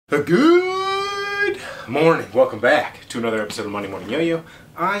Good morning. Welcome back to another episode of Monday Morning Yo-Yo.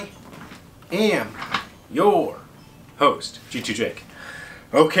 I am your host, G2 Jake.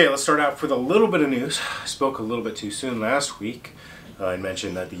 Okay, let's start out with a little bit of news. I spoke a little bit too soon last week. I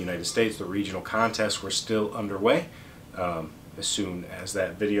mentioned that the United States, the regional contests were still underway. As soon as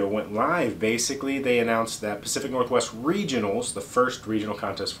that video went live, basically they announced that Pacific Northwest Regionals, the first regional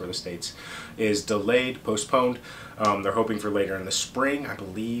contest for the states, is delayed, postponed. They're hoping for later in the spring. I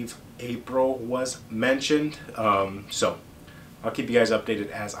believe April was mentioned. So I'll keep you guys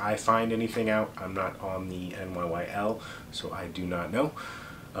updated as I find anything out. I'm not on the MMYY, so I do not know.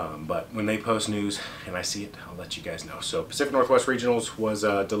 But when they post news and I see it, I'll let you guys know. So Pacific Northwest Regionals was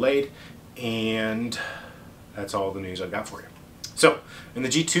delayed, and that's all the news I've got for you. So, in the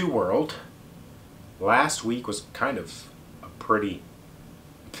G2 world, last week was kind of a pretty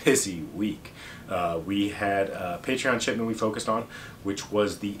busy week. We had a Patreon shipment we focused on, which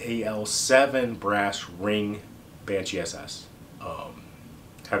was the AL7 brass ring Banshee SS.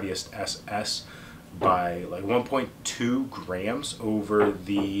 Heaviest SS by like 1.2 grams over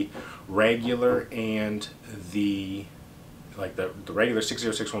the regular and the regular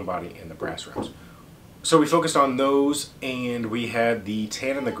 6061 body and the brass rims. So we focused on those, and we had the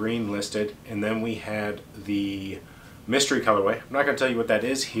tan and the green listed, and then we had the mystery colorway. I'm not going to tell you what that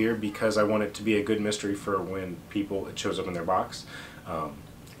is here because I want it to be a good mystery for when it shows up in their box. But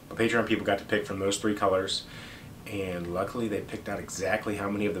Patreon people got to pick from those three colors, and luckily they picked out exactly how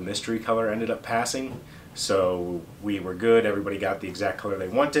many of the mystery color ended up passing. So we were good. Everybody got the exact color they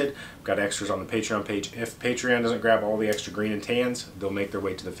wanted. We've got extras on the Patreon page. If Patreon doesn't grab all the extra green and tans, they'll make their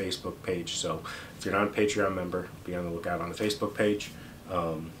way to the Facebook page. So if you're not a Patreon member, be on the lookout on the Facebook page.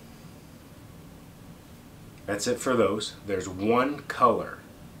 That's it for those. There's one color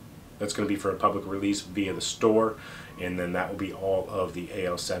that's going to be for a public release via the store, and then that will be all of the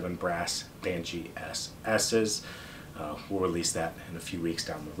AL7 brass Banshee SS's. We'll release that in a few weeks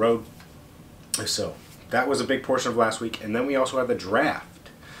down the road. So that was a big portion of last week, and then we also had the draft.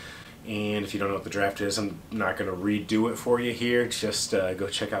 And if you don't know what the draft is, I'm not going to redo it for you here. Just go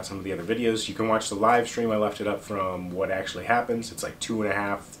check out some of the other videos. You can watch the live stream. I left it up from what actually happens. It's like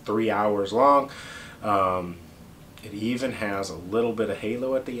 2.5, 3 hours long. It even has a little bit of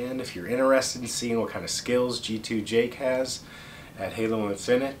Halo at the end if you're interested in seeing what kind of skills G2 Jake has at Halo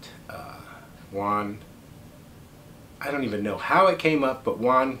Infinite. Juan, I don't even know how it came up, but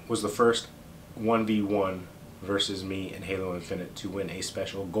Juan was the first 1v1 versus me in Halo Infinite to win a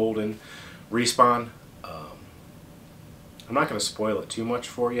special golden respawn. I'm not going to spoil it too much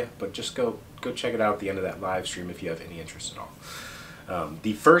for you, but just go check it out at the end of that live stream if you have any interest at all.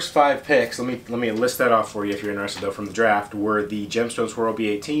 The first 5 picks, let me list that off for you if you're interested though, from the draft, were the Gemstone Swirl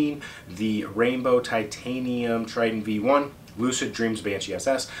B18, the Rainbow Titanium Trident V1, Lucid Dreams Banshee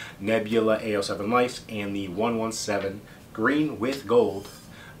SS, Nebula AL7 Life, and the 117 Green with Gold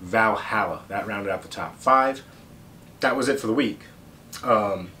Valhalla. That rounded out the top 5. That was it for the week.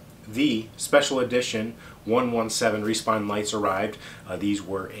 The special edition 117 Respawn lights arrived. These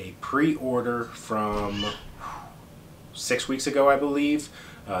were a pre-order from 6 weeks ago, I believe.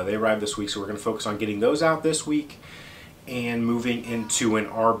 They arrived this week, so we're going to focus on getting those out this week and moving into an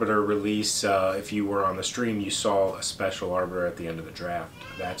Arbiter release. If you were on the stream, you saw a special Arbiter at the end of the draft.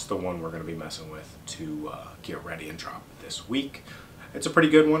 That's the one we're going to be messing with to get ready and drop this week. It's a pretty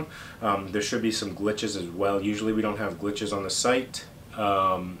good one. There should be some glitches as well. Usually we don't have glitches on the site.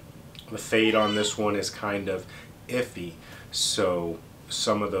 The fade on this one is kind of iffy, so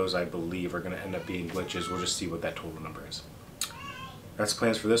some of those I believe are going to end up being glitches. We'll just see what that total number is. That's the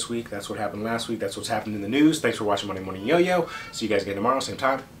plans for this week. That's what happened last week. That's what's happened in the news. Thanks for watching Monday Morning Yo-Yo. See you guys again tomorrow, same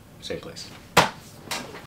time, same place.